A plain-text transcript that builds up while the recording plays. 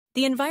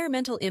The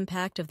environmental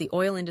impact of the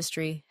oil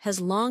industry has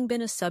long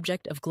been a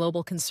subject of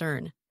global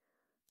concern.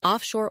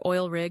 Offshore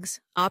oil rigs,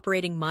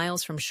 operating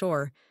miles from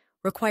shore,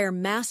 require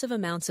massive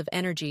amounts of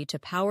energy to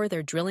power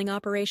their drilling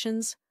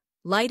operations,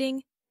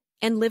 lighting,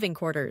 and living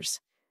quarters.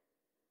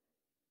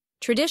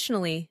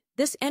 Traditionally,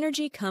 this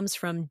energy comes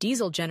from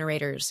diesel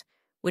generators,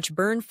 which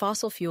burn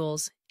fossil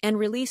fuels and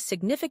release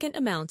significant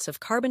amounts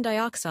of carbon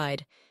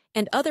dioxide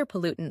and other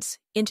pollutants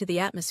into the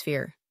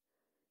atmosphere.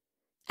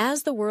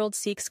 As the world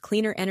seeks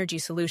cleaner energy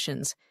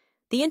solutions,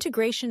 the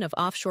integration of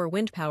offshore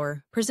wind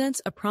power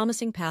presents a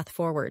promising path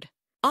forward.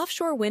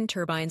 Offshore wind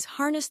turbines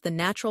harness the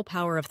natural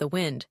power of the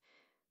wind,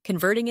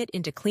 converting it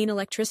into clean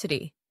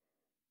electricity.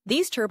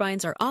 These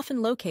turbines are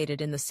often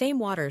located in the same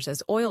waters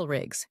as oil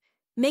rigs,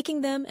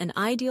 making them an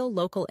ideal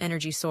local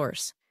energy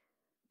source.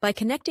 By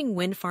connecting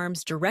wind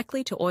farms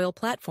directly to oil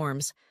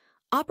platforms,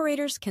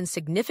 operators can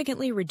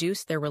significantly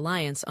reduce their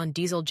reliance on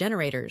diesel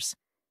generators.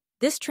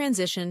 This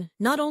transition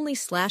not only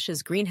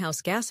slashes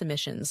greenhouse gas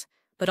emissions,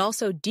 but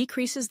also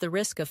decreases the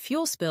risk of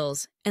fuel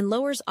spills and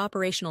lowers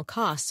operational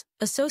costs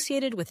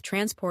associated with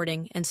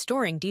transporting and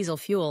storing diesel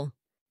fuel.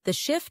 The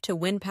shift to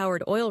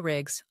wind-powered oil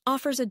rigs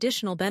offers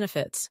additional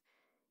benefits.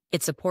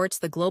 It supports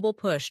the global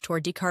push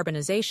toward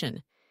decarbonization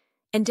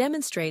and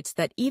demonstrates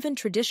that even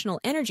traditional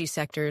energy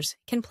sectors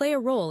can play a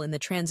role in the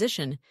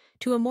transition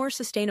to a more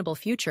sustainable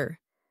future.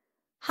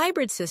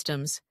 Hybrid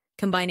systems,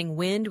 combining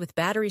wind with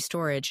battery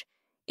storage,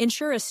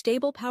 ensure a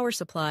stable power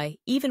supply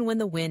even when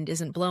the wind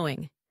isn't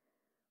blowing.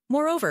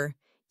 Moreover,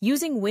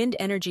 using wind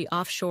energy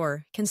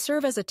offshore can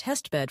serve as a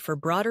testbed for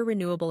broader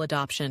renewable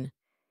adoption,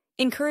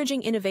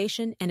 encouraging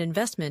innovation and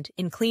investment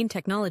in clean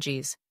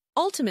technologies.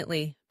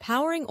 Ultimately,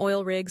 powering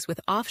oil rigs with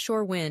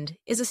offshore wind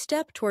is a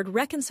step toward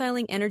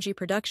reconciling energy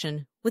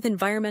production with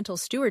environmental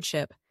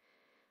stewardship.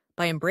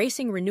 By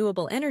embracing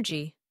renewable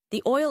energy,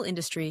 the oil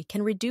industry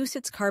can reduce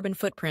its carbon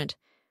footprint,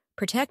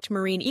 protect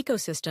marine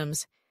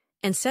ecosystems,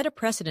 and set a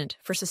precedent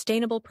for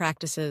sustainable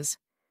practices.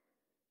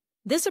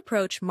 This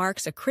approach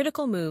marks a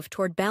critical move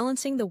toward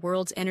balancing the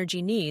world's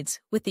energy needs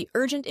with the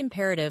urgent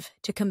imperative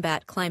to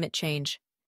combat climate change.